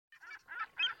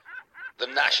The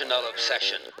National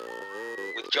Obsession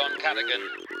with John Cadigan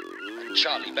and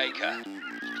Charlie Baker.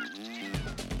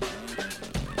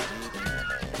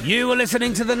 You are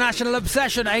listening to The National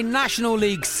Obsession, a National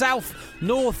League South,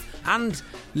 North and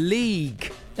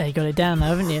League. There, you got it down now,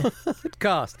 haven't you?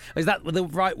 Podcast. Is that the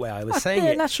right way I was saying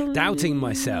it? Doubting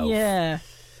myself. Yeah,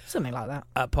 something like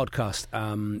that. Podcast.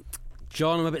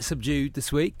 John, I'm a bit subdued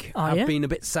this week. I've been a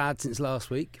bit sad since last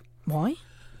week. Why?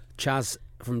 Chaz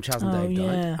from Chaz and Dave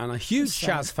died. Yeah. And a huge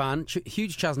Chaz fan,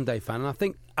 huge Chaz and Dave fan. And I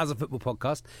think as a football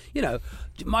podcast, you know,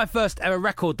 my first ever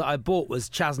record that I bought was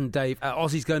Chaz and Dave,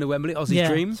 Aussie's Going to Wembley, Aussie's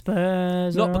Dream.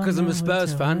 Spurs. Not because I'm a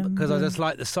Spurs fan, but because I just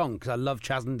like the song, because I love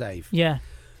Chaz and Dave. Yeah.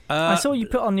 I saw you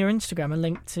put on your Instagram a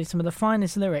link to some of the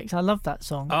finest lyrics. I love that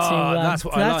song. Oh, that's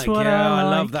what I like. I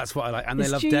love That's What I Like. And it's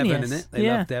they love genius. Devon in it. They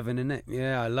love Devon in it.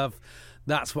 Yeah, I love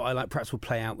That's What I Like. Perhaps we'll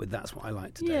play out with That's What I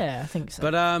Like today. Yeah, I think so.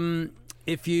 But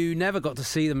if you never got to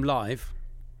see them live,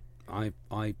 I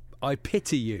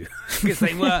pity you, because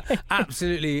they were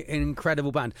absolutely an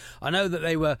incredible band. I know that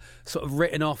they were sort of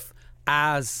written off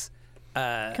as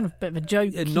kind of a bit of a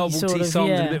joke, novelty sort of,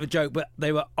 songs and a bit of a joke, but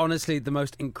they were honestly the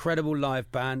most incredible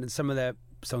live band, and some of their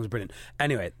songs are brilliant.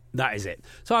 Anyway, that is it.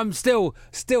 So I'm still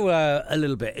a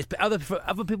little bit. It's other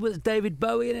people. It's David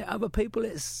Bowie in it. Other people,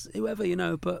 it's whoever, you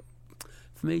know. But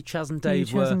for me, Chaz and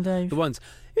Dave were the ones.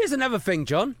 Here's another thing,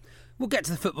 John. We'll get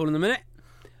to the football in a minute.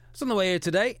 It's on the way here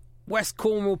today. West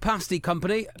Cornwall Pasty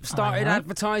Company started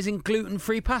advertising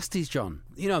gluten-free pasties, John.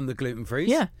 You know them, the gluten-frees.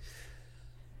 Yeah.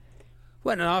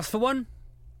 Went and asked for one.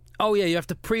 Oh, yeah, you have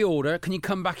to pre-order. Can you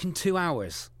come back in 2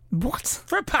 hours? What?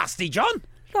 For a pasty, John?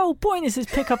 The whole point is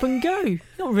pick up and go. You're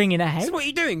not ringing ahead. So what are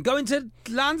you doing? Going to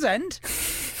Land's End?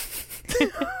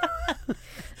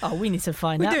 Oh, we need to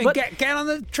find out. Get on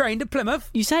the train to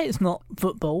Plymouth. You say it's not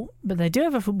football, but they do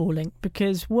have a football link,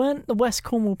 because weren't the West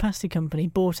Cornwall Pasty Company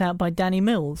bought out by Danny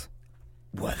Mills?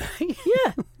 Were they?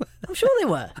 Yeah, I'm sure they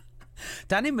were.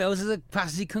 Danny Mills is a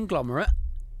pasty conglomerate.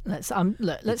 Let's check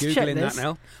this. Googling that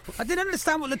now. I didn't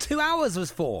understand what the 2 hours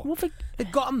was for. Well, they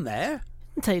got them there.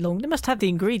 Didn't take long. They must have the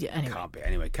ingredient anyway. Can't be.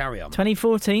 Anyway, carry on.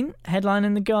 2014, headline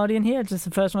in The Guardian here. Just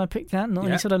the first one I picked out. Not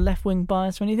any sort of left-wing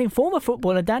bias or anything. Former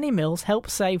footballer Danny Mills helped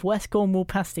save West Cornwall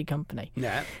Pasty Company.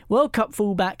 Yeah. World Cup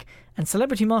fullback and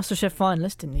Celebrity MasterChef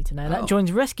finalist, didn't need to know that,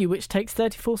 joins rescue which takes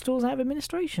 34 stores out of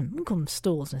administration. I wouldn't call them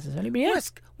stores necessarily, but yeah.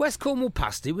 West Cornwall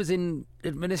Pasty was in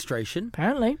administration.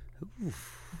 Apparently.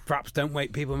 Perhaps don't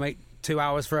wait people make 2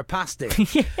 hours for a pasty.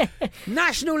 Yeah.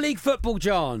 National League football,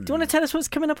 John. Do you want to tell us what's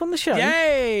coming up on the show?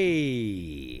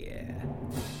 Yay!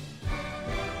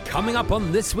 Coming up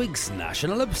on this week's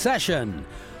National Obsession.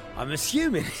 I'm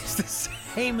assuming it's the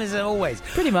same as always.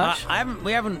 Pretty much.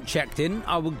 We haven't checked in.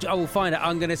 I will find out.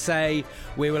 I'm going to say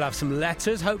we will have some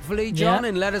letters, hopefully, John,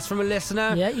 and letters from a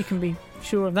listener. Yeah, you can be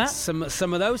sure of that. Some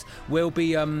of those. We'll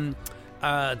be doing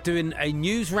a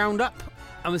news roundup.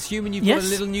 I'm assuming you've got a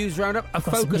little news roundup.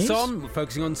 We're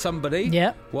focusing on somebody.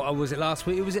 Yeah. What was it last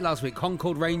week? Who was it last week?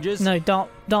 Concord Rangers? No,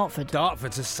 Dartford.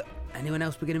 Dartford. Anyone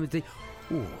else beginning with D?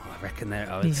 Oh, I reckon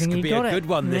this could be a good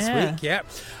one this week. Yeah.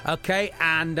 Okay,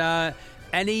 and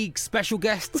any special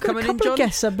guests coming in, John? A couple of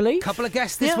guests, I believe. Couple of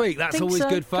guests this week. That's always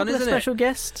good fun, isn't it? Special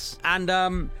guests. And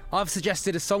I've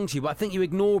suggested a song to you, but I think you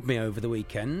ignored me over the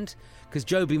weekend, because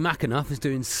Joby McAnuff is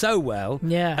doing so well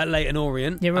at Leyton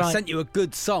Orient. You're right. I sent you a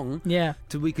good song. Yeah.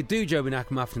 We could do Joby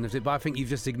McAnuff, but I think you've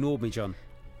just ignored me, John.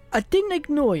 I didn't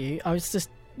ignore you. I was just,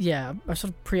 I was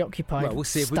sort of preoccupied. Well, we'll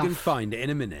see if we can find it in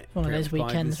a minute. One of those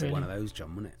weekends, really. One of those, John,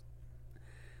 wasn't it?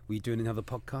 Were you doing another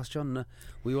podcast, John?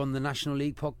 Were you on the National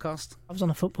League podcast? I was on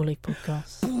a Football League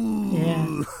podcast.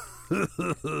 Yeah.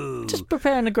 Just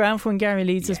preparing the ground for when Gary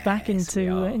leads us back into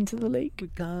the league. We're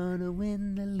gonna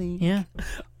win the league. Yeah.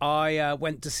 I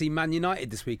went to see Man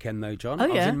United this weekend, though, John. Oh, I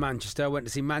was in Manchester. I went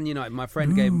to see Man United. My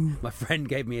friend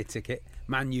gave me a ticket.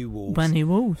 Man U Wolves. Man U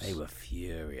Wolves. They were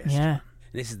furious. Yeah.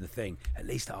 And this is the thing. At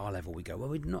least at our level, we go, well,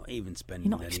 we're not even spending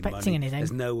You're not any expecting money. anything.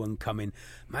 There's no one coming.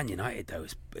 Man United, though,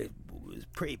 it was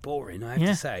pretty boring, I have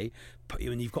to say.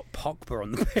 When you've got Pogba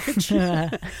on the pitch,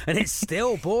 and it's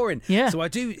still boring. Yeah. So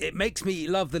it makes me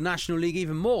love the National League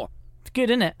even more. It's good,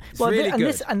 isn't it? It's really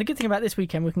good. And the good thing about this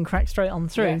weekend, we can crack straight on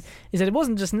through, is that it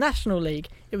wasn't just National League,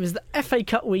 it was the FA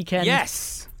Cup weekend.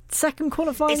 Yes. Second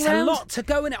qualifying round. It's a lot to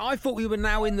go in it. I thought we were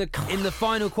now in the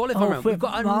final qualifying round. We've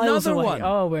got another one.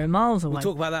 Oh, we're miles away. We'll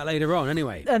talk about that later on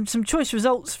anyway. Some choice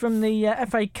results from the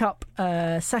FA Cup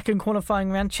second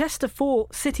qualifying round. Chester 4,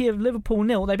 City of Liverpool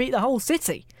 0. They beat the whole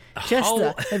city.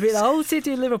 Chester. They beat the whole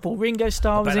city of Liverpool. Ringo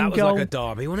Starr was in goal. That was like a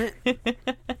derby, wasn't it?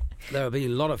 There would be a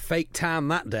lot of fake tan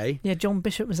that day. Yeah, John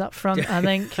Bishop was up front, I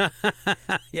think.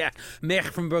 Yeah, Mick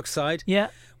from Brookside. Yeah.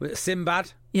 With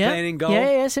Sinbad Yeah, playing in goal.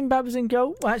 Yeah, Sinbad was in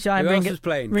goal. Well, actually, Who else was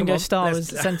playing? Ringo Come on, Starr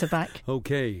was let's- centre back.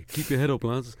 Okay, keep your head up,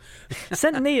 lads.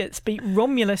 St Neots beat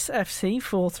Romulus FC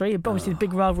 4-3. Obviously, the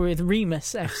big rivalry with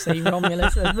Remus FC.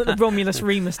 Romulus, the Romulus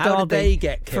Remus derby. How did they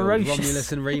get killed? Ferocious.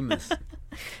 Romulus and Remus.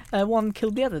 One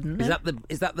killed the other, didn't they?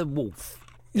 Is that the wolf?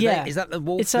 Yeah. Is that the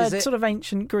wolf? It's a sort of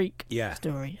ancient Greek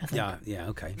story, I think. Yeah,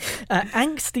 okay.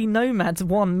 Angsty Nomads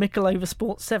won Mickle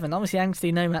Sport 7. Obviously,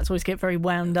 Angsty Nomads always get very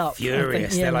wound up.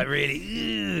 Furious. Yeah. They're like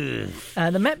really...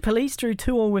 The Met Police drew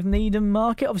 2-2 with Needham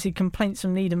Market. Obviously, complaints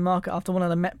from Needham Market after one of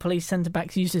the Met Police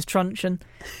centre-backs used his truncheon.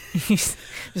 He's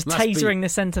just tasering the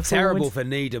centre forward. Terrible for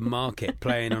Needham Market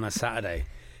playing on a Saturday.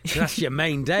 That's your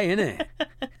main day, isn't it?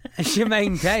 It's your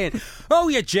main day. And, oh,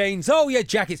 your jeans, oh, your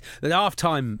jackets. The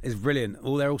half-time is brilliant.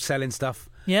 They're all selling stuff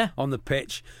on the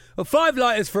pitch. 5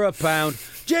 litres for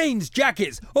 £1. Jeans,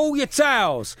 jackets, all your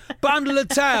towels. Bundle of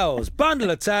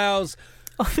towels.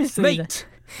 Obviously, meat.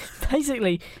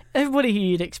 Basically, everybody who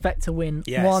you'd expect to win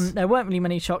won. There weren't really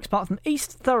many shocks, apart from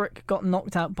East Thurrock got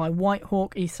knocked out by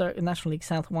Whitehawk, East Thurrock, the National League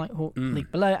South, Whitehawk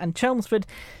League below, and Chelmsford,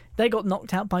 they got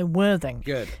knocked out by Worthing.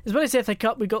 Good. As well as the FA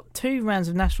Cup, we got 2 rounds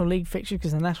of National League fixtures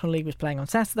because the National League was playing on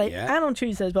Saturday and on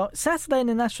Tuesday as well. Saturday in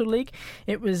the National League,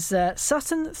 it was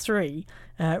Sutton 3,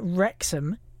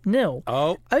 Wrexham 0.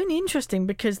 Oh. Only interesting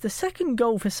because the second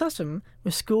goal for Sutton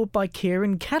was scored by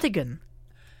Kieran Cadigan.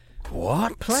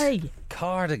 What? Play.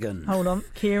 Cardigan. Hold on.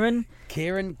 Kieran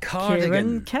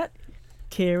Cardigan.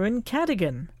 Kieran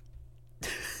Cadigan.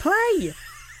 Play.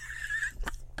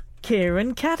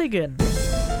 Kieran Cadigan.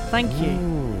 Thank you.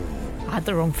 Ooh. I had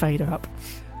the wrong fader up.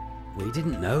 We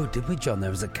didn't know, did we, John? There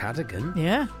was a Cadigan.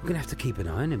 Yeah. We're going to have to keep an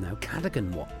eye on him now.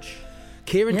 Cadigan watch.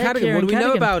 Kieran Yeah, Cadigan. Kieran What do we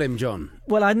know Cadigan. about him, John?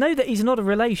 Well, I know that he's not a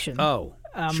relation. Oh,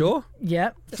 sure?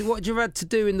 Yeah. So what had you had to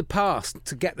do in the past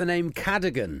to get the name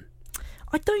Cadigan?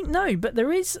 I don't know, but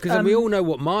there is... Because we all know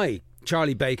what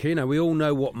Charlie Baker, we all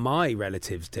know what my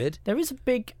relatives did. There is a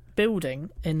big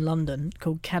building in London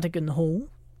called Cadogan Hall.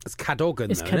 It's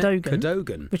Cadogan, It's though, isn't it? Cadogan.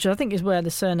 Cadogan. Which I think is where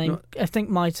the surname... I think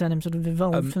my surname sort of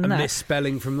evolved from a that.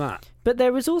 misspelling from that. But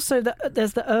there was also...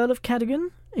 there's the Earl of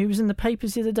Cadogan, who was in the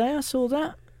papers the other day. I saw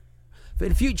that. But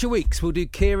in future weeks, we'll do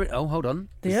Kieran... Oh, hold on.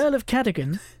 The Earl of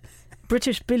Cadogan,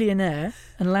 British billionaire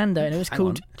and landowner, was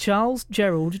called Charles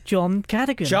Gerald John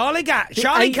Cadogan. Charlie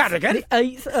Cadigan? The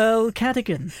 8th Earl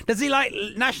Cadogan. Does he like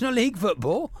National League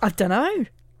football? I don't know.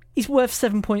 He's worth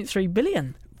 7.3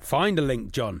 billion. Find a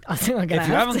link, John. I think I'm going If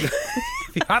to you have haven't, to.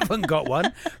 if you haven't got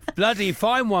one, bloody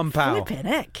find one, pal. Flipping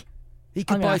heck. He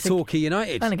could I'm buy gonna have to- Torquay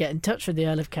United. I'm going to get in touch with the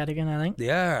Earl of Cadogan, I think. The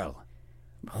Earl.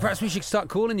 Perhaps we should start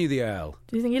calling you the Earl.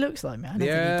 Do you think he looks like me? I don't The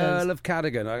think he does. Earl of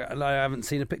Cadogan. I haven't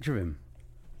seen a picture of him.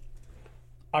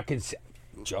 I can see...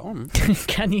 John?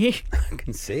 Can you? I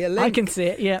can see a link. I can see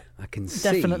it, yeah. I can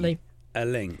see Definitely. a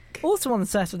link. Also on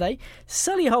Saturday,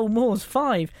 Solihull Moors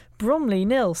 5, Bromley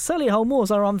 0. Solihull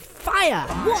Moors are on fire.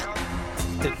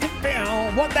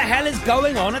 What the hell is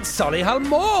going on at Solihull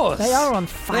Moors? They are on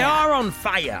fire. They are on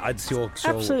fire.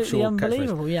 Absolutely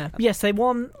unbelievable, yeah. Yes, they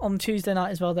won on Tuesday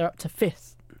night as well. They're up to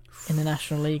 5th in the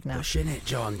National League now. Pushing it,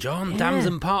 John. Yeah.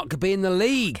 Damson Park could be in the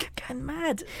league. Going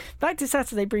mad. Back to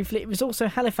Saturday briefly. It was also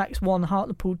Halifax 1,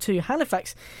 Hartlepool 2.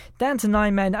 Halifax down to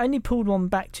 9 men, only pulled one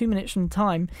back 2 minutes from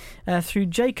time through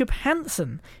Jacob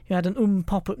Hansen, who had an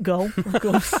pop-up goal, of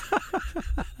course.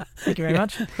 Thank you very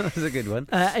much. That was a good one.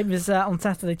 It was on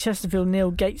Saturday, Chesterfield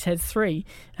 0, Gateshead 3.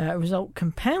 A result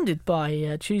compounded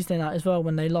by Tuesday night as well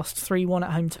when they lost 3-1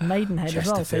 at home to Maidenhead as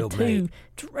well. So Chesterfield, 2 mate.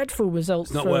 dreadful results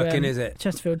It's not for working, is it?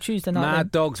 Chesterfield Tuesday night.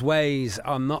 Mad Dog's ways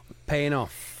are not paying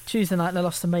off. Tuesday night they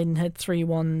lost to Maidenhead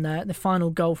 3-1. The final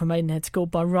goal for Maidenhead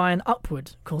scored by Ryan Upward,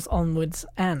 of course Onwards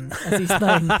and as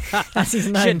he's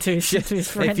known, to his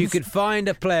friends. If you could find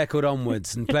a player called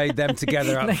Onwards and played them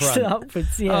together up next front. to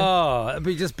Upwards, yeah. Oh, it'd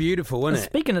be just beautiful, wouldn't it?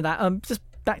 Speaking of that, just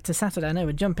back to Saturday, I know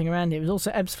we're jumping around. It was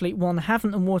also Ebbsfleet 1,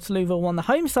 Havant and Waterlooville 1. The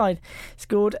home side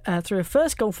scored through a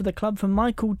first goal for the club from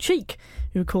Michael Cheek,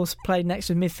 who of course played next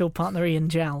to midfield partner Ian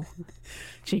Jowl.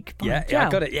 Cheek, yeah, Jowl. I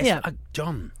got it. Yes, yeah.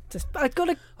 John. I've got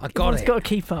it. to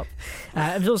keep up.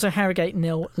 It was also Harrogate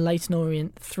 0, Leyton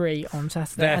Orient 3 on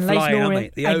Saturday. They're and flying, Leyton aren't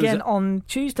Orient, they? The O's again, on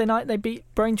Tuesday night, they beat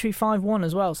Braintree 5-1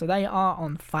 as well, so they are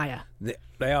on fire.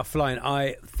 They are flying.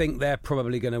 I think they're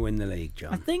probably going to win the league,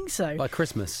 John. I think so. By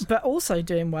Christmas. But also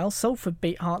doing well, Salford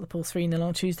beat Hartlepool 3-0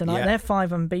 on Tuesday night. Yeah. They're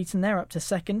 5 unbeaten. They're up to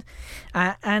second.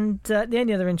 And the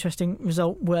only other interesting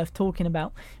result worth talking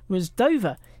about was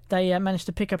Dover. They managed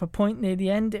to pick up a point near the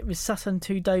end. It was Sutton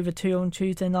 2, Dover 2 on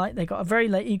Tuesday night. They got a very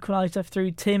late equaliser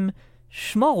through Tim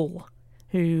Schmoll,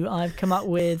 who I've come up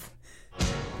with.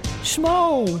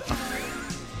 Schmoll!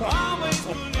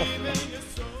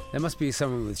 There must be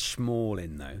someone with Schmall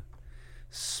in, though.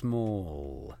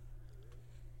 Small.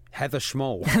 Heather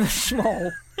Schmall. Heather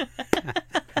Schmall.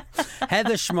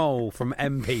 Heather Schmall from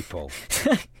M People.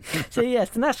 So yes,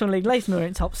 the National League, Leyton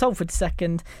Orient top, Salford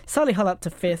second, Solihull up to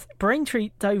fifth,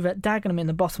 Braintree, Dover, Dagenham in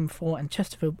the bottom four, and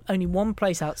Chesterfield only one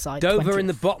place outside. Dover 20th. in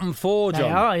the bottom four, John. They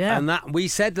are, yeah. And that we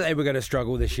said that they were going to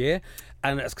struggle this year,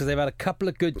 and that's because they've had a couple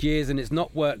of good years and it's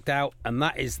not worked out, and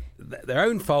that is their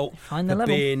own fault Find the for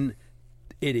level. being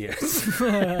idiots.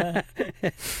 There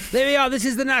we are. This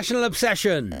is the National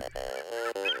Obsession.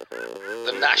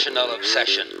 The National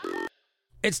Obsession.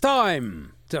 It's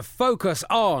time to focus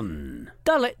on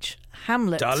Dulwich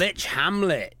Hamlet. Dulwich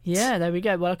Hamlet. Yeah, there we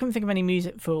go. Well, I couldn't think of any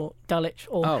music for Dulwich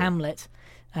or Hamlet.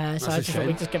 So I a just thought shame.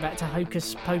 we'd just go back to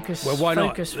Hocus Pocus. Well, why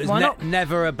Focus. not? It's Why not?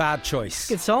 Never a bad choice.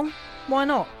 Good song. Why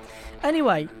not?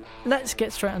 Anyway, let's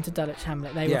get straight onto Dulwich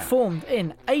Hamlet. They were formed in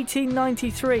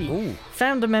 1893. Ooh.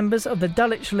 Founder members of the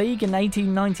Dulwich League in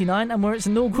 1899 and were its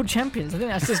inaugural champions. I think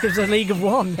that just gives us a league of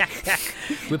one.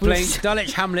 We're playing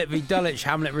Dulwich Hamlet v Dulwich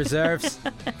Hamlet reserves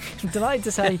I'm delighted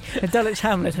to say the Dulwich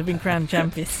Hamlet have been crowned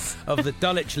champions. of the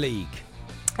Dulwich League.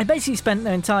 They basically spent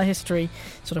their entire history,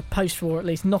 sort of post-war at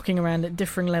least, knocking around at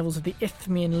differing levels of the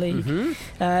Isthmian League.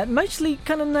 Mm-hmm. Mostly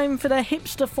kind of known for their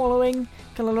hipster following,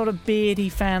 kind of a lot of beardy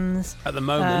fans. At the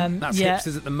moment, that's yeah.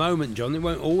 hipsters at the moment, John. It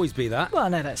won't always be that. Well,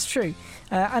 no, that's true.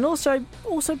 And also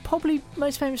probably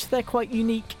most famous for their quite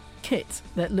unique kit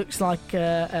that looks like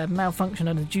a malfunction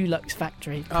at a Dulux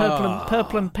factory.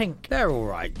 Purple and pink. They're all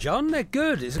right, John. They're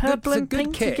good. It's Purple a and good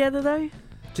pink kit. together, though?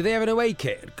 Do they have an away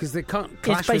kit? Because they can't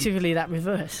clash. It's basically that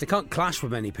reverse. They can't clash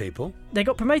with many people. They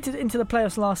got promoted into the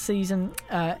playoffs last season.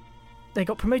 They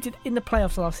got promoted in the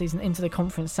playoffs last season into the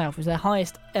Conference South. It was their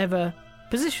highest ever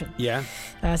position. Yeah.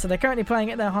 So they're currently playing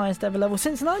at their highest ever level.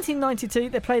 Since 1992,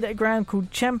 they played at a ground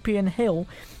called Champion Hill.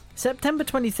 September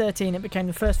 2013, it became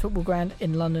the first football ground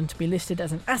in London to be listed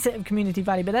as an asset of community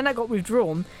value. But then that got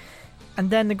withdrawn, and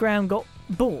then the ground got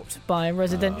bought by a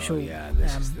residential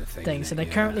this is the thing. So they're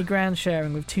currently ground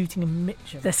sharing with Tooting and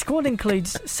Mitcham. Their squad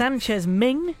includes Sanchez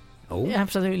Ming. Oh.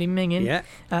 Absolutely minging. Yeah.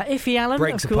 Iffy Allen,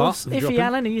 Breaks of course. apart. Iffy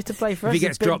Allen, who used to play for us. If he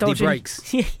gets is a bit dropped, he dodgy.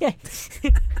 breaks. Yeah.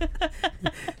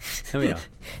 There we are.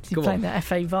 He's Come playing on. the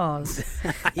FA Vase.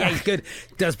 Yeah, he's good.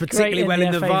 Does Great particularly well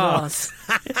in the FA vase.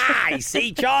 You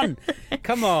see, John?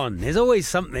 Come on. There's always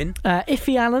something.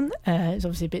 Iffy Allen is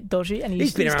obviously a bit dodgy. And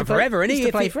He's been used around to play, forever, isn't he?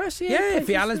 Used to play for us. Yeah,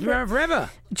 Iffy Allen's been around forever.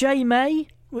 Jay May,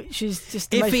 which is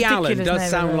just the most Iffy Allen ridiculous does name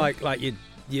sound ever. like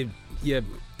your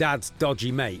dad's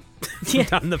dodgy mate Yeah.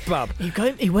 down the pub.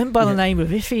 He went by the name of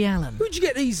Iffy Allen. Who'd you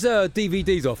get these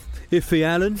DVDs off? Iffy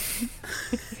Allen?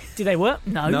 Do they work?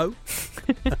 No. No.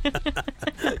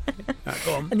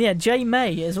 Go on. And yeah, Jay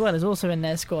May as well is also in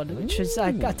their squad, which is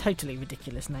a totally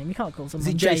ridiculous name. You can't call someone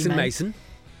Is he Jay Jason May. Mason?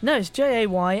 No, it's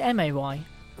Jaymay.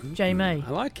 Jay May.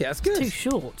 I like it. That's It's good. too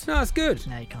short. No, that's good.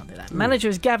 No, you can't do that. Manager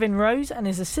is Gavin Rose, and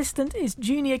his assistant is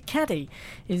Junior Caddy.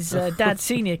 His dad's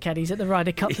senior caddies at the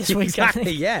Ryder Cup this week. I Exactly,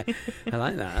 think. yeah. I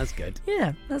like that. That's good.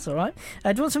 Yeah, that's all right. Do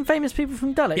you want some famous people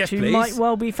from Dulwich Yes, who please. might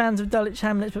well be fans of Dulwich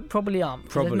Hamlets, but probably aren't?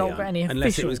 'cause Probably they've not aren't. got any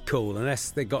Unless official. it was cool.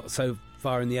 Unless they got so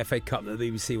far in the FA Cup that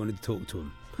the BBC wanted to talk to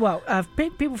them. Well,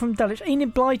 people from Dulwich.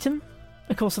 Enid Blyton,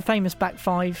 of course, the famous back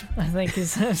five, I think,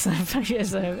 is a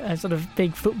sort of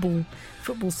big football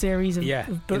series of, Yeah,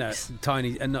 of books.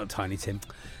 not Tiny Tim.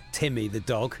 Timmy the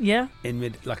dog. Yeah,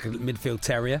 In like a midfield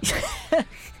terrier.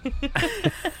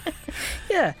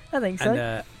 yeah, I think so.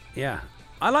 And yeah.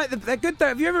 I like they're good though.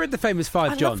 Have you ever read The Famous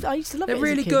Five, John? I used to love They're it as a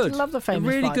really kid. good. I love the famous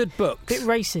They're really five. good books. Bit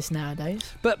racist nowadays.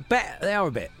 But they are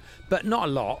a bit. But not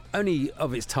a lot. Only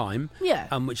of its time.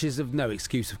 Yeah. Which is of no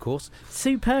excuse, of course.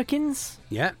 Sue Perkins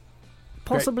Yeah.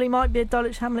 possibly might be a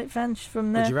Dulwich Hamlet fan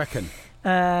from there. What do you reckon?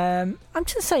 I'm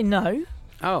just gonna say no,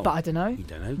 Oh. but I don't know. You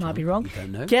don't know. Might John. be wrong. You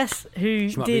don't know. Guess who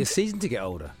She might be a did? season to get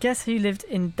older. Guess who lived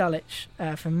in Dulwich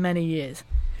for many years?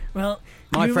 Well,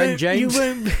 My you friend won't- James. You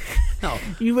won't. Oh.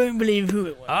 You won't believe who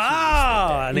it was.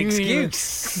 An You-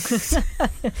 excuse.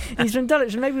 He's from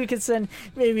Dulwich. Maybe we could send.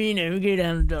 Maybe we go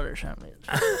down to Dulwich Hamlet.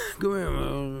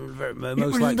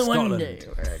 Most like the one Scotland. day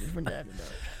where it's from Dulwich.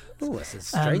 Oh, that's a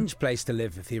strange place to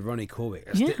live if you're Ronnie Corbitt.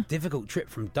 It's Yeah. a difficult trip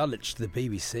from Dulwich to the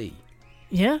BBC.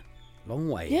 Yeah. Long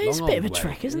way. Yeah, it's a long bit of old a way.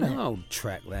 trek, isn't it? Long old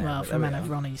trek there. Well, but for a there man we of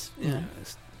are. Ronnie's, Yeah,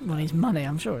 it's- Ronnie's money,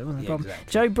 I'm sure it wasn't a Yeah, problem.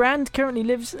 exactly. Joe Brand currently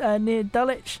lives near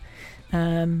Dulwich.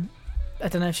 I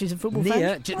don't know if she's a football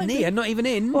fan. Nia, not even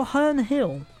in. Or Herne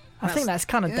Hill. I think that's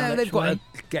kind of yeah, Dulwich. they've got way.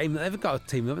 a game. They've got a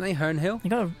team, haven't they? Herne Hill.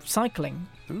 They've got a cycling.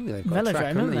 Ooh, they've got a Velodrome, track,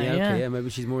 haven't haven't they? they? Yeah, okay, Yeah. yeah, maybe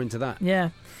she's more into that. Yeah.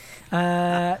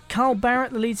 Carl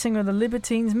Barrett, the lead singer of the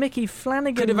Libertines. Mickey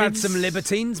Flanagan Could have had some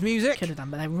Libertines music. Could have done,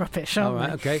 but they're rubbish, aren't All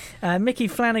right, okay. Mickey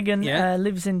Flanagan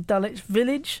lives in Dulwich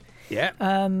Village. Yeah.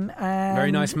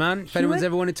 Very nice man. If anyone's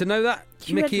ever wanted to know that,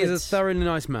 Mickey is a thoroughly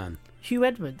nice man. Hugh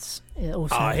Edwards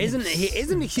also. Oh, isn't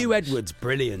Hugh Edwards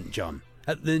brilliant, John?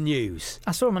 At the news.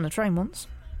 I saw him on a train once.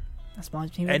 That's my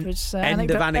Hugh Edwards end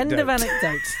of anecdote. End of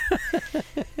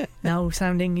anecdote. Now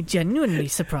sounding genuinely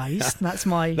surprised. That's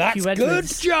my That's Hugh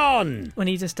Edwards. good, John. When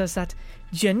he just does that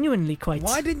genuinely quite.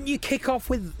 Why didn't you kick off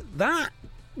with that?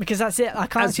 Because that's it. I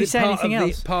can't actually say anything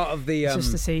else. Part of the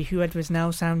just to see Hugh Edwards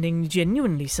now sounding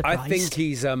genuinely surprised. I think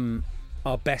he's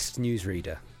our best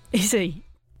newsreader. Is he?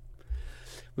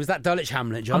 Was that Dulwich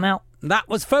Hamlet, John? I'm out. That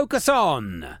was Focus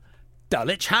On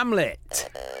Dulwich Hamlet.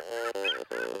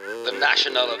 The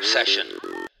National Obsession.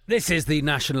 This is the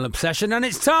National Obsession, and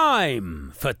it's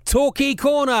time for Talkie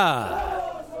Corner.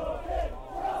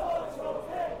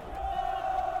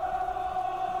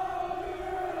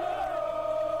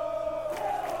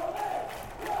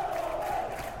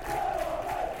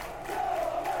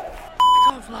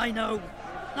 I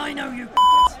know you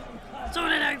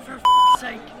sort it out for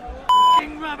sake.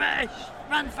 F***ing rubbish.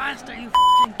 Run faster, you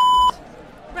f***ing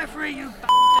referee, you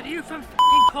bastard. Are you from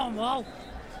f***ing Cornwall?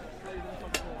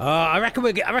 I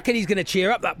reckon he's going to cheer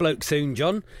up that bloke soon,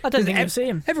 John. I don't think you'll see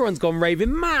him. Everyone's gone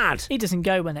raving mad. He doesn't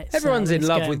go when it's. Everyone's in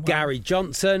love with well. Gary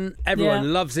Johnson.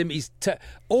 Everyone loves him.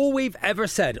 All we've ever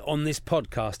said on this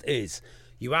podcast is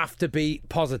you have to be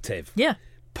positive. Yeah.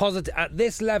 Positive at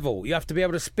this level. You have to be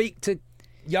able to speak to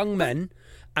young men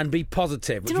and be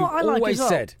positive. Do you know what I like always as well?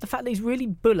 said. The fact that he's really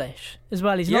bullish as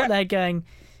well. He's not there going,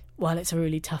 well, it's a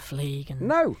really tough league. And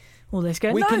no. All this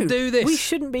going, we can do this. We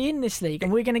shouldn't be in this league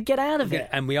and we're going to get out of it.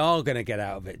 And we are going to get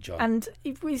out of it, John. And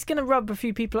he's going to rub a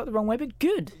few people up the wrong way, but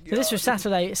good. So this was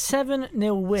Saturday,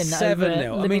 7-0 win 7-0.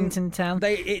 over Livingston Town.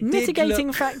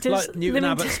 Mitigating factors. Like Newton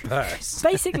Abbott Spurs.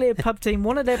 Basically a pub team.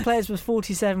 One of their players was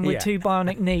 47 with 2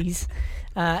 bionic knees.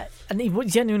 And he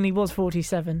genuinely was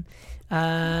 47.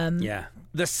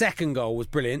 The second goal was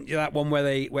brilliant. That one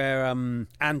where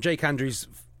and Jake Andrews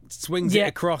swings it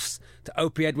across to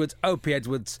Opie Edwards. Opie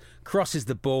Edwards crosses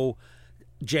the ball.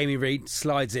 Jamie Reid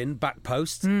slides in, back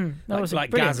post,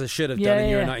 like Gaza should have done in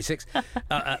Euro 96.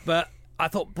 But I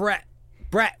thought Brett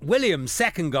Williams'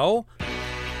 second goal.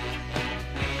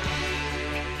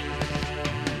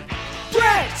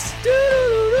 Brett!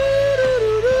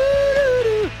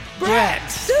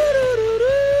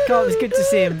 God, it was good to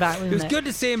see him back, wasn't it? It was good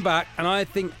to see him back, and I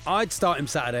think I'd start him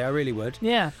Saturday. I really would.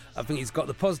 Yeah. I think he's got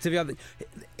the positivity. I think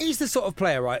he's the sort of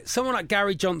player, right? Someone like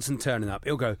Gary Johnson turning up,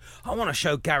 he'll go, I want to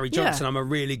show Gary Johnson I'm a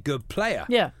really good player.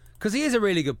 Yeah. Because he is a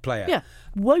really good player. Yeah.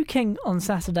 Woking on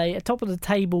Saturday, a top of the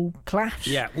table clash.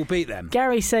 Yeah, we'll beat them.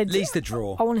 Gary said, at least a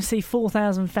draw. I want to see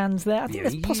 4,000 fans there. I think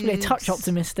that's possibly a touch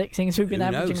optimistic, seeing as we've been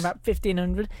averaging about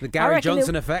 1,500. The Gary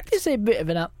Johnson effect. It's a bit of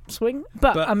an upswing.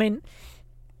 But I mean,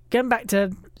 going back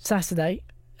to Saturday,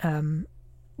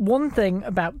 one thing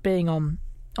about being on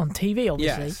TV,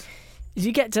 obviously, is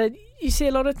you see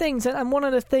a lot of things. And one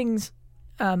of the things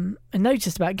I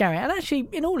noticed about Gary, and actually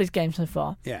in all his games so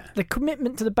far, the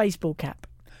commitment to the baseball cap.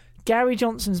 Gary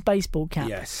Johnson's baseball cap.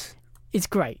 Yes. It's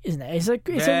great, isn't it? It's a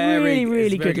really,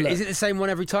 really good look. Is it the same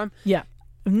one every time? Yeah.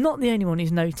 I'm not the only one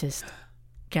who's noticed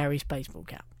Gary's baseball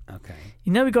cap. Okay.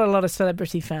 You know we've got a lot of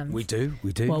celebrity fans. We do.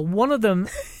 Well, one of them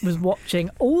was watching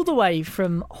all the way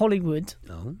from Hollywood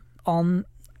on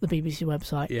the BBC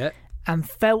website and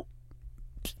felt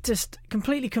just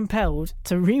completely compelled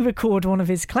to re-record one of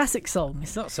his classic songs.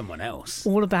 It's not someone else.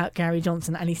 All about Gary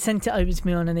Johnson, and he sent it over to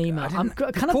me on an email. I'm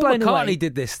kind of Paul blown away. McCartney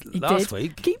did this last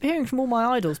week. I keep hearing from all my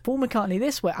idols. Paul McCartney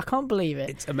this week. I can't believe it.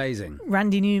 It's amazing.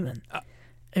 Randy Newman,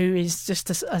 who is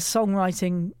just a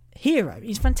songwriting hero.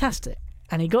 He's fantastic.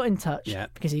 And he got in touch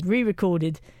because he'd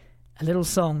re-recorded a little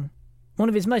song, one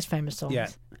of his most famous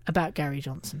songs, about Gary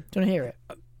Johnson. Do you want to hear it?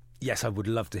 Yes, I would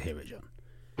love to hear it, John.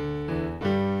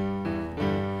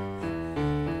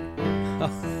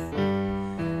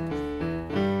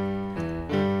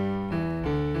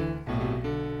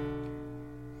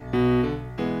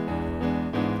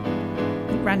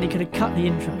 Randy could have cut the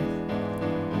intro.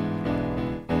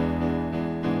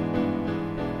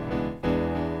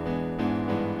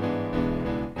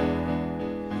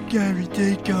 Gary,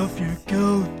 take off your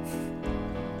coat.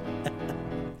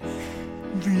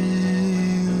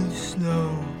 Real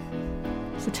slow.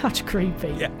 It's a touch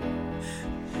creepy. Yeah.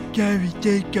 Gary,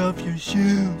 take off your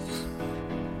shoes.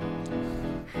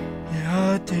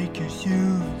 Yeah, take your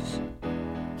shoes.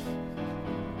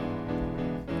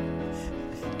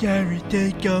 Gary,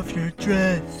 take off your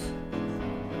dress.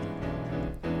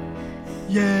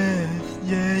 Yes,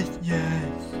 yes,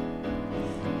 yes.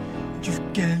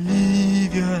 can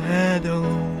leave your head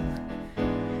on.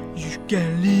 You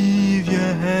can leave your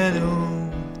head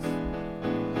on.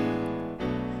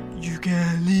 You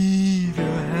can leave your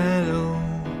head on.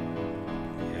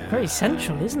 Very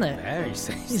central, isn't it? Very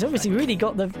sensitive. He's obviously really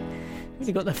got the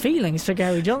feelings for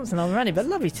Gary Johnson on Randy, but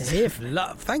lovely to hear.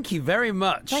 Thank you very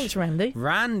much. Thanks, Randy.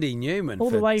 Randy Newman, All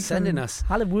the for way sending from us.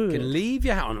 Hollywood. Can leave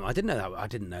your hat on. I didn't know that. I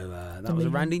didn't know that was a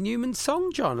Randy Newman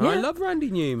song, John. And I love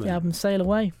Randy Newman. The album Sail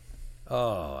Away.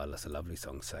 Oh, that's a lovely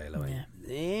song, Sail Away. Yeah.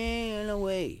 Sail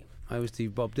Away. I always do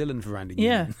Bob Dylan for Randy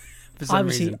Yeah. Newman. For some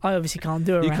reason. I obviously can't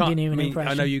do a Randy Newman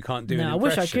impression. I know you can't do an I impression.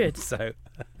 wish I could. So,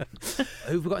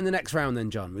 who've we got in the next round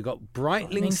then, John? We've got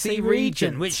Brightlingsea Regent.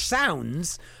 Regent, which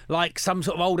sounds like some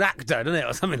sort of old actor, doesn't it?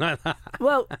 Or something like that.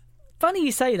 Well, funny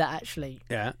you say that, actually.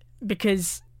 Yeah.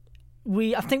 Because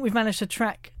I think we've managed to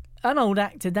track an old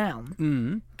actor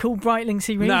down called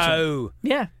Brightlingsea Regent. No.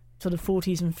 Yeah. Sort of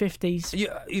 40s and 50s.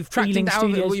 You've tracked him Ealing down.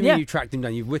 Studios. What do you mean you tracked him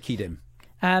down? You've wikied him.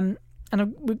 And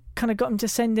we kind of got him to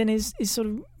send in his sort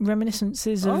of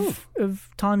reminiscences of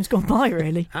times gone by,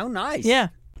 really. How nice. Yeah.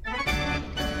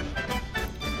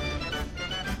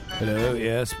 Hello,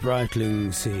 yes,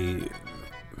 Brightlingsea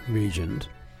Regent.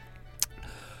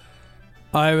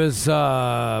 I was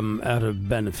at a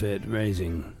benefit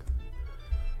raising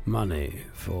money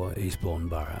for Eastbourne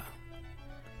Borough.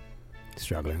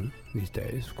 Struggling these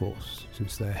days, of course,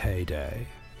 since their heyday.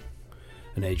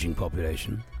 An ageing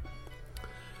population.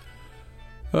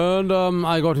 And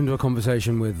I got into a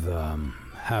conversation with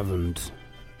Havant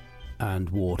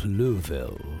and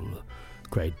Waterlooville.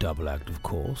 Great double act, of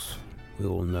course. We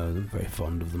all know them, very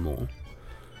fond of them all.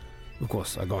 Of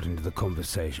course, I got into the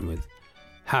conversation with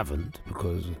Havant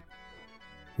because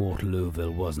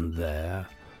Waterlooville wasn't there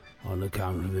on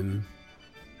account of him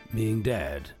being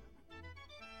dead.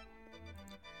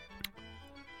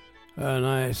 And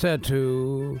I said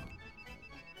to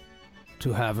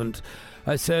Havant,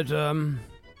 I said,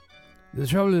 the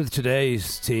trouble with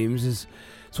today's teams is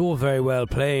it's all very well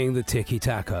playing the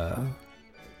tiki-taka,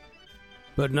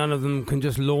 but none of them can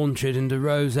just launch it into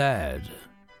Rosed. They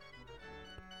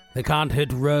can't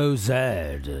hit Rosed.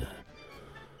 And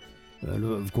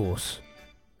of course,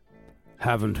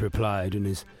 Havant replied in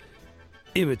his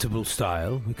imitable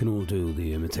style. We can all do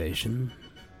the imitation.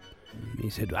 He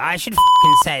said, I should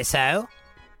f***ing say so.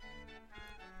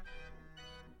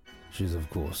 Which is, of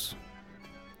course,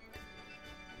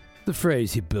 the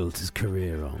phrase he built his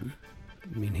career on.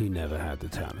 I mean, he never had the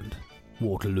talent.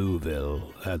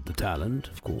 Waterlooville had the talent,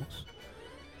 of course.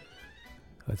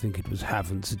 I think it was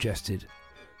Havant suggested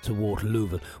to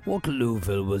Waterlooville.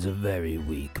 Waterlooville was a very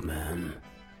weak man.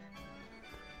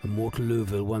 And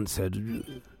Waterlooville once said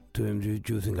to him,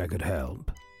 do you think I could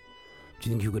help? Do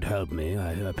you think you could help me?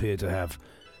 I appear to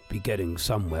be getting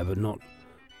somewhere, but not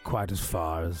quite as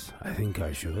far as I think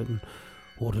I should. And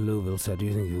Waterlooville said, do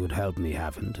you think you would help me,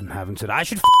 Havant? And Havant said, I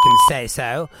should f***ing say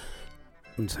so.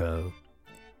 And so,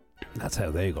 that's how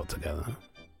they got together.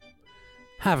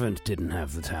 Havant didn't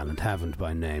have the talent. Havant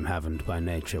by name, Havant by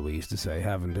nature, we used to say.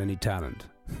 Haven't any talent.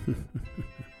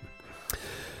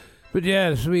 But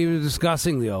yes, we were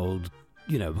discussing the old,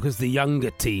 because the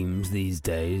younger teams these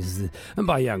days, and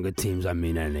by younger teams I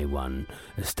mean anyone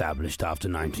established after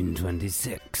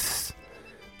 1926,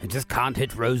 they just can't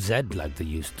hit Rosed like they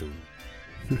used to.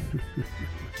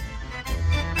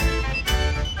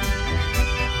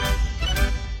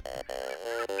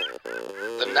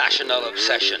 The National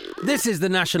Obsession. This is the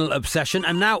National Obsession,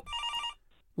 and now...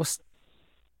 Where's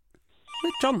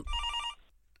John?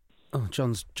 Oh,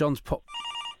 John's pop...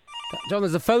 John,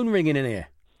 there's a phone ringing in here.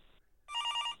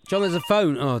 John, there's a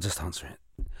phone. Oh, just answer it.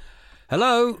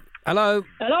 Hello? Hello?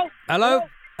 Hello? Hello?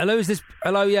 Hello, is this...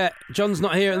 Hello, yeah. John's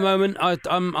not here at the moment. I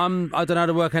don't know how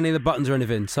to work any of the buttons or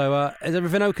anything. So, is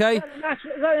everything okay? Is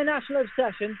that a national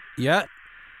obsession? Yeah.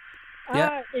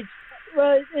 Yeah.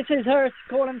 This is Hearst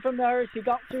calling from the Hearst. You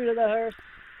got through to the Hearst.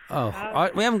 Oh,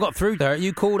 we haven't got through there.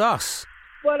 You called us.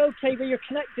 Well, okay, but you're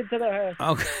connected to the Hearst.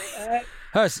 Okay.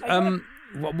 Hearst,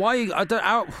 why... I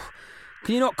don't...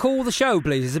 Can you not call the show,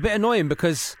 please? It's a bit annoying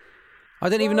because I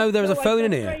didn't even know there was a phone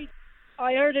in here.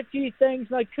 I heard a few things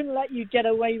and I couldn't let you get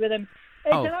away with them.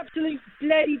 It's an absolute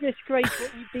bloody disgrace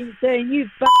what you've been saying. You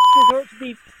bastards ought to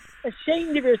be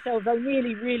ashamed of yourselves. I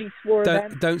really swore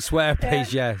then. Don't swear,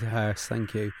 please. Yeah, Hearst,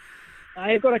 thank you.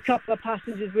 I've got a couple of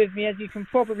passengers with me, as you can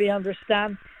probably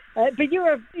understand. But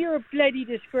you're a bloody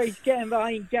disgrace getting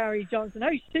behind Gary Johnson.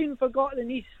 How soon forgotten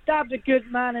he stabbed a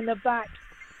good man in the back.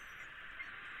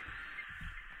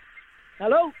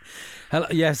 Hello? Hello.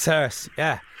 Yes, Hearst.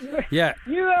 Yeah. Yeah.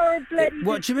 You are a bloody...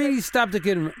 What do you mean he stabbed a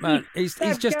good man? He's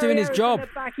just doing his job. In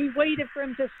the back. He waited for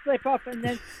him to slip up and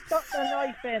then stuck the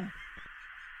knife in.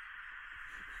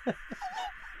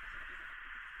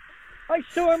 I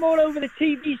saw him all over the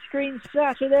TV screen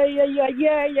Saturday.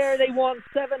 Yeah, they won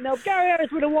 7-0. Gary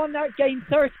Harris would have won that game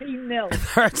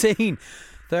 13-0.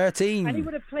 13. And he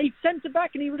would have played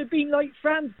centre-back and he would have been like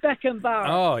Franz Beckenbauer.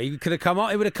 Oh, he could have come on.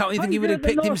 He would have come. You think he would have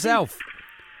picked himself?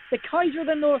 The Kaiser of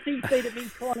the Northeast, they'd have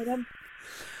been calling him.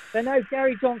 But now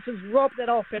Gary Johnson's robbed it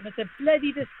off him. It's a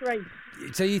bloody disgrace.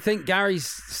 So you think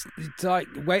Gary's like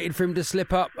waited for him to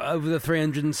slip up over the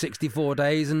 364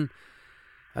 days and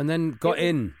then got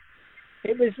in?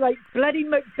 It was like bloody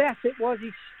Macbeth. It was. He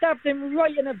stabbed him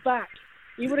right in the back.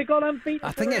 He would have gone unbeaten.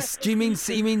 I think it's. Do you mean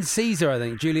Caesar? I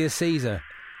think Julius Caesar.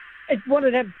 It's one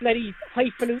of them bloody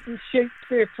highfalutin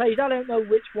Shakespeare plays. I don't know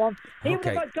which one. He would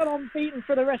have gone unbeaten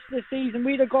for the rest of the season.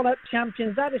 We'd have gone up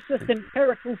champions. That is just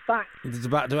empirical fact. It's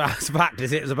about to fact.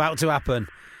 Is it? It's about to happen.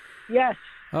 Yes.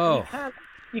 Oh.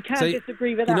 You can't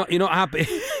disagree with that. You're not happy.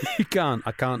 You can't.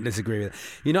 I can't disagree with it.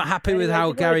 You're not happy with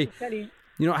how Gary.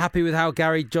 You're not happy with how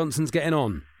Gary Johnson's getting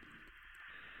on?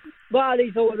 Well,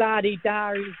 he's all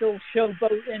laddie-dar, he's all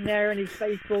showboat in there and his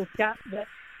baseball cap, but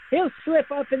he'll slip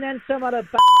up and then some other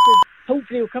bastard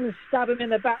hopefully will come and stab him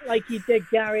in the back like he did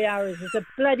Gary Harris. It's a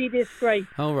bloody disgrace.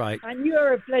 All right. And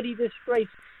you're a bloody disgrace.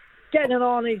 Getting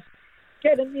all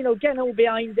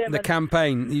behind him. The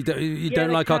campaign. You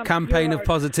don't like our campaign of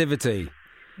positivity.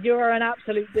 You're an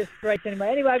absolute disgrace anyway.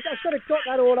 Anyway, I've sort of got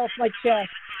that all off my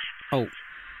chest. Oh.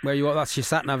 Where are you? That's your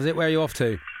sat nav, is it? Where are you off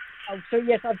to? Oh, so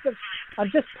yes, I'm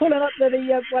just pulling up I've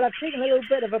taken a little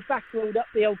bit of a back road up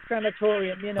the old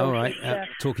crematorium, you know. All right,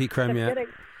 Torquay Creme, yeah.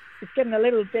 It's getting a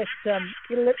little bit, it's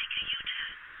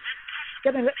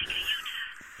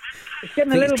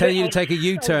telling you to take a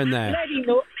U-turn there.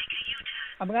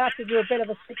 I'm going to have to do a bit of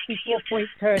a 64-point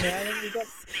turn here. I think we've got.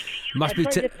 Must be.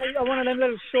 One of them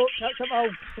little shortcuts. Oh,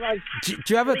 Christ. Do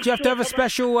you have to have a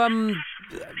special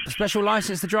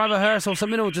license to drive a hearse or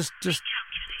something, or just?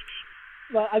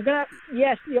 Well, I'm gonna.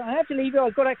 Yes, I have to leave you.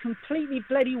 I've got a completely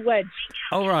bloody wedge.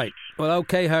 All right. Well,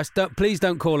 okay, hearse. Please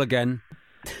don't call again.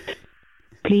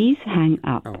 Please hang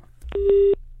up. Oh.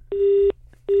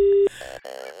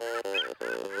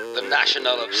 The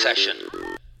National Obsession.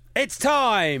 It's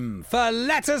time for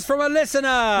Letters from a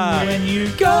Listener. When you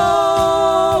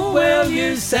go, will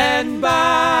you send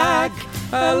back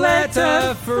a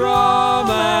letter from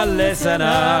a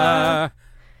listener?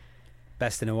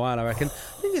 Best in a while, I reckon. I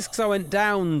think it's because I went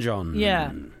down, John.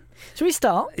 Yeah. Shall we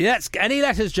start? Yes. Any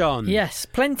letters, John? Yes,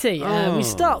 plenty. We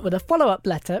start with a follow-up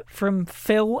letter from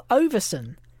Phil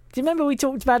Overson. Do you remember we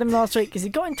talked about him last week? Because he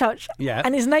got in touch,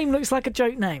 and his name looks like a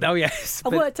joke name. Oh, yes. I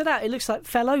worked it out. It looks like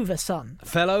Fell Over Son.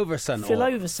 Fell Over Son. Phil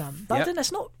Overson. But I think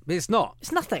that's not... It's not.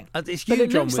 It's nothing. It's but you, it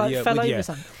John, looks like Fell Over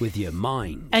Son. With your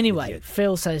mind. Anyway,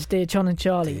 Phil says, Dear John and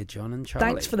Charlie. Dear John and Charlie.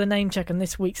 Thanks for the name check on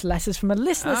this week's letters from a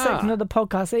listener section of the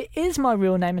podcast. It is my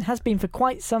real name and has been for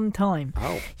quite some time.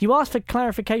 Oh. You asked for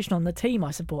clarification on the team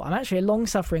I support. I'm actually a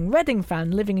long-suffering Reading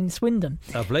fan living in Swindon.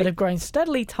 Lovely. But have grown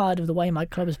steadily tired of the way my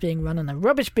club is being run and the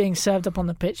rubbish being served up on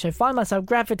the pitch, so find myself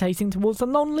gravitating towards the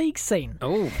non-league scene.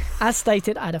 Oh. As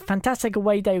stated, I had a fantastic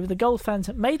away day with the Gold fans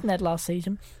at Maidenhead last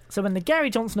season, so when the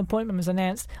Gary Johnson appointment was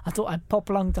announced, I thought I'd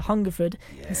pop along to Hungerford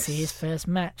and see his first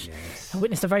match. Yes. I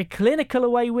witnessed a very clinical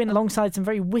away win alongside some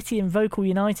very witty and vocal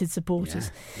United supporters.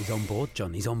 Yeah. He's on board,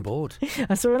 John. He's on board.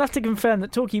 I saw enough to confirm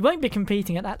that Torquay won't be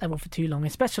competing at that level for too long,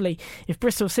 especially if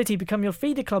Bristol City become your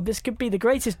feeder club. This could be the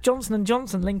greatest Johnson &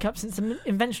 Johnson link-up since the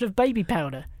invention of baby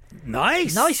powder.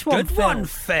 Nice one, good Phil. One,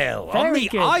 Phil. Very on the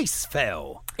good. ice,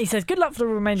 Phil. He says, good luck for the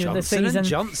remainder of the season.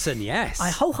 Johnson, yes. I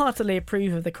wholeheartedly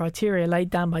approve of the criteria laid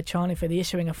down by Charlie for the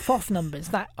issuing of FOF numbers.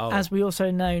 That, as we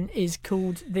also know, is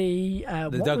called the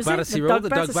Doug Battersea rule. The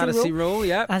Doug Battersea rule,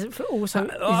 yeah. As it also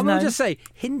I'm going to just say,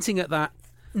 hinting at that,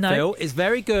 No. Phil, is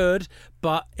very good,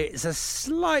 but it's a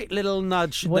slight little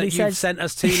nudge What that he you've says, sent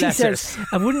us two he letters. Says,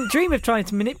 I wouldn't dream of trying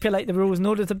to manipulate the rules in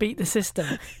order to beat the system.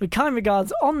 With kind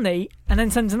regards, Omni, and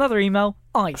then sends another email,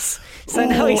 Ice. So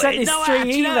now he sent his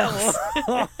three emails.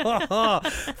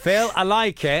 Phil, I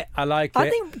like it. I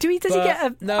think, does he get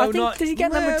a... No, I think, does he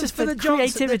get a number just for the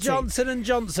creativity? The Johnson &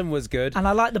 Johnson was good. And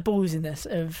I like the ballsiness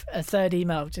of a third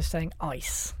email just saying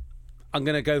Ice. I'm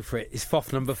going to go for it. It's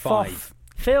FOF number 5. FOF.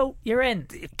 Phil, you're in.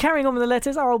 Carrying on with the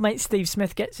letters, our old mate Steve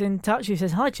Smith gets in touch. He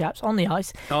says, hi chaps, on the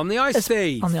ice. On the ice,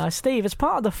 Steve. On the ice, Steve. As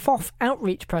part of the FOF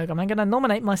outreach programme, I'm going to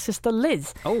nominate my sister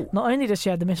Liz. Oh. Not only does she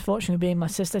have the misfortune of being my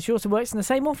sister, she also works in the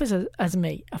same office as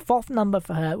me. A FOF number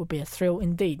for her would be a thrill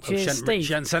indeed. Cheers, Steve.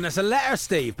 She hasn't sent us a letter,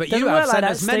 Steve, but Doesn't you have work like sent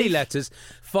that, us many Steve. letters.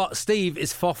 Steve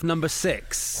is FOF number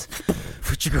 6.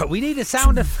 We need a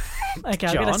sound effect. Okay,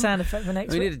 I'll get a sound effect for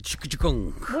next we week. need a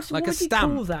chuk-chuk-gung. What a do you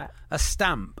stamp. call that? A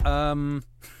stamp. Or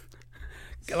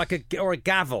a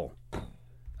gavel.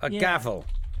 A Yeah. gavel.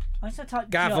 I'm going to type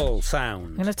Gavel judge. sound.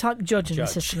 I'm going to type judge in the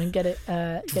Judge. system and get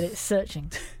it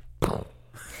searching.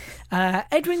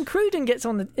 Edwin Cruden gets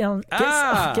on the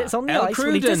gets on the El ice.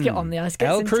 Well, he does Cruden. get on the ice. Gets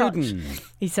El in Cruden. touch.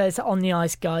 He says, "On the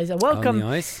ice, guys. A welcome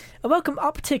On the ice. A welcome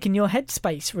uptick in your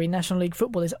headspace re National League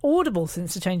football is audible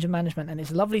since the change of management, and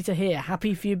it's lovely to hear.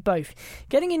 Happy for you both.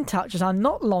 Getting in touch as I'm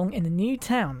not long in a new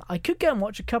town. I could go and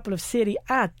watch a couple of Serie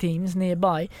A teams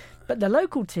nearby, but the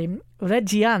local team,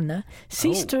 Reggiana,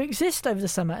 ceased to exist over the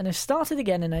summer and has started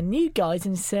again and are new guys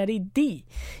in Serie D.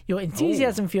 Your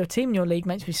enthusiasm for your team and your league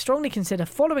makes me strongly consider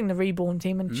following the reborn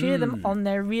team and cheer them on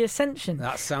their reascension.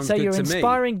 That sounds so good you're to me.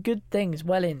 inspiring good things.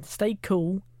 Well in. Stay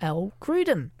cool, El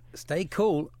Cruden." Stay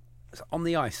cool. It's on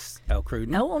the ice, El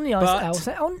Cruden. El on the ice. But El.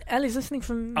 So El is listening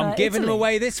from I'm giving Italy. them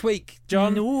away this week,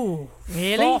 John. No,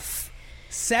 really? Foff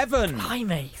 7.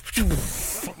 Blimey.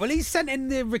 Well, he's sent in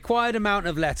the required amount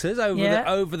of letters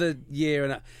over the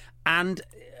year, and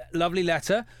lovely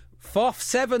letter. Foff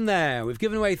 7 there. We've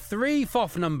given away 3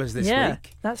 Foff numbers this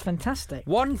week. That's fantastic.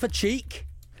 1 for Cheek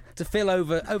to fill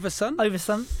over Sun. Over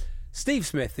some. Steve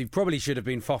Smith, who probably should have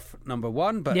been Foff number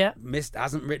 1, but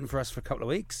hasn't written for us for a couple of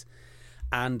weeks.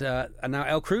 And now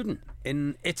El Cruden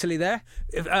in Italy there.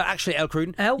 Actually, El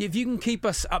Cruden, if you can keep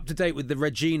us up to date with the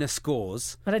Regina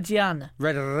scores. Reggiana.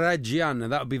 Reggiana,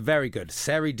 that would be very good.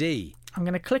 Serie D. I'm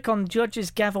going to click on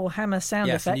Judge's gavel hammer sound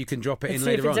effect. Yes, and you can drop it in see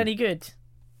later if it's on. any good.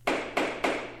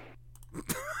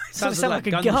 Sounds like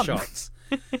a gun. gunshots.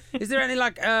 Is there any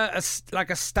like a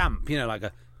stamp? You know, like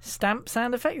a stamp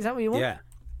sound effect? Is that what you want? Yeah.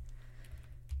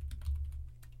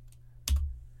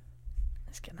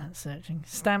 Let's get that searching.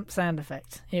 Stamp sound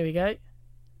effect. Here we go.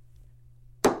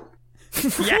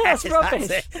 Yes, That's rubbish.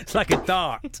 that's it. It's like a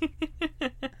dart.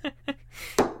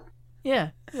 Yeah,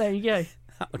 there you go.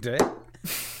 That'll do it.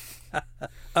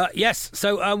 Yes,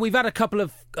 so we've had a couple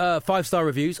of 5-star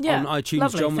reviews on iTunes,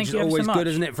 lovely. John, which Thank is you ever so always much. good,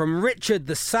 isn't it? From Richard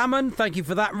the Salmon, thank you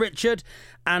for that, Richard.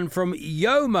 And from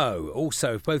Yomo,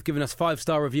 also, both giving us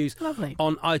 5-star reviews Lovely.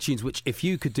 on iTunes, which if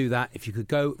you could do that, if you could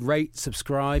go rate,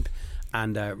 subscribe,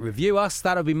 and review us,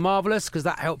 that would be marvellous, because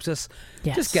that helps us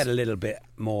just get a little bit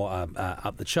more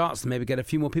up the charts and maybe get a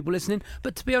few more people listening.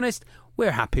 But to be honest,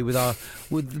 we're happy with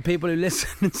the people who listen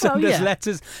and send us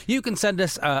letters. You can send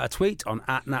us a tweet on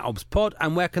 @NatObsPod,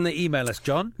 and where can they email us,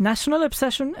 John?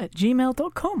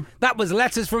 nationalobsession@gmail.com. That was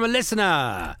letters from a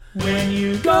listener. When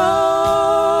you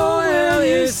Go, will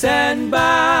you send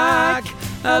back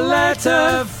a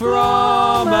letter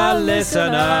from a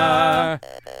listener?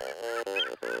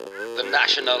 The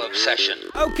National Obsession.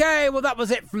 Okay, well, that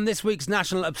was it from this week's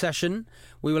National Obsession.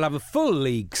 We will have a full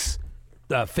league's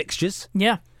fixtures.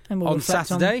 Yeah. And we'll on reflect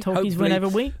Saturday. on Torquay's win over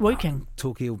Woking.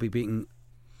 Torquay will be beating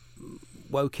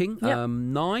Woking. Yep.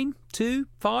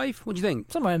 9-2-5. What do you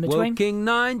think? Somewhere in between. Woking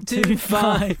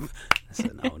 9-2-5. That's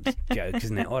an old joke,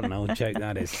 isn't it? What an old joke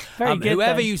that is. Very good,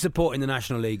 whoever though. you support in the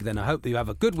National League, then I hope that you have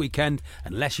a good weekend,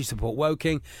 unless you support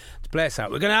Woking. To play us out,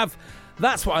 we're going to have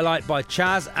That's What I Like by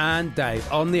Chaz and Dave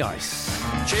on the ice.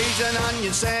 Cheese and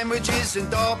onion sandwiches and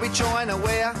Derby china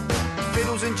ware.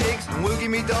 Fiddles and jigs and woogie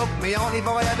me dog, me auntie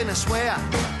Vi having a swear.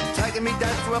 Taking me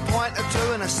dad for a pint or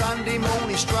two and a Sunday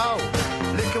morning stroll.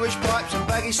 Licorice pipes and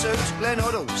baggy suits, Glenn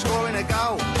Hoddle scoring a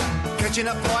goal. Catching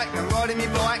a pike and riding me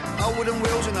bike, old wooden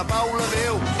wheels and a bowl of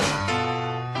hills.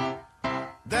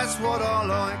 That's what I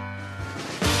like.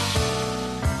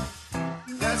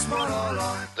 That's what I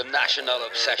like. The National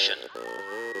Obsession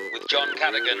with John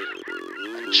Cadigan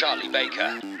and Charlie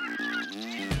Baker.